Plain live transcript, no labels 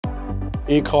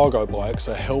E-cargo bikes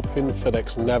are helping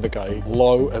FedEx navigate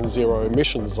low and zero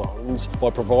emission zones by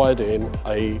providing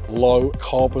a low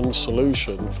carbon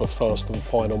solution for first and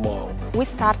final mile. We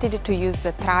started to use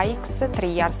the trikes 3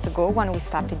 years ago when we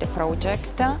started the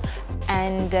project,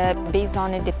 and based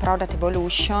on the product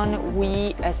evolution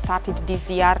we started this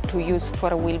year to use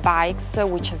four-wheel bikes,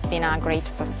 which has been a great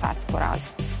success for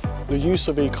us. The use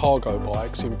of e-cargo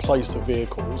bikes in place of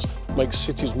vehicles makes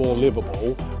cities more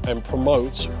livable and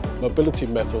promotes mobility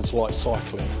methods like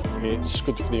cycling. It's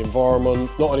good for the environment,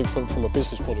 not only from a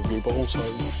business point of view, but also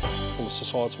from a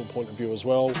societal point of view as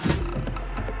well.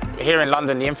 Here in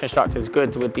London, the infrastructure is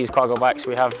good with these cargo bikes.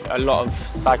 We have a lot of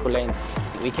cycle lanes.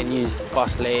 We can use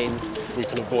bus lanes. We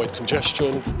can avoid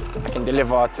congestion. I can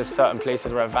deliver to certain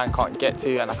places where a van can't get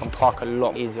to, and I can park a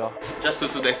lot easier. Just for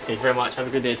today. Thank you very much. Have a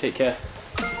good day. Take care.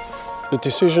 The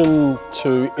decision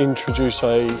to introduce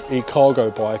a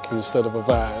e-cargo bike instead of a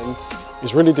van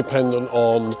is really dependent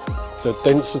on the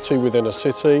density within a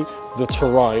city, the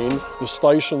terrain, the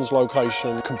station's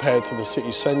location compared to the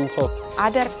city centre.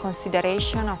 Other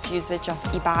consideration of usage of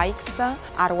e-bikes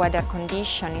are weather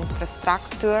condition,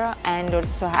 infrastructure, and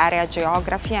also area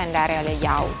geography and area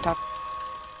layout.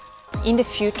 In the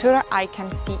future, I can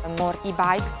see more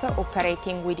e-bikes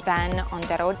operating with van on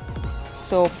the road.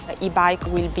 So e-bike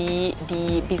will be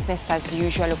the business as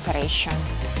usual operation.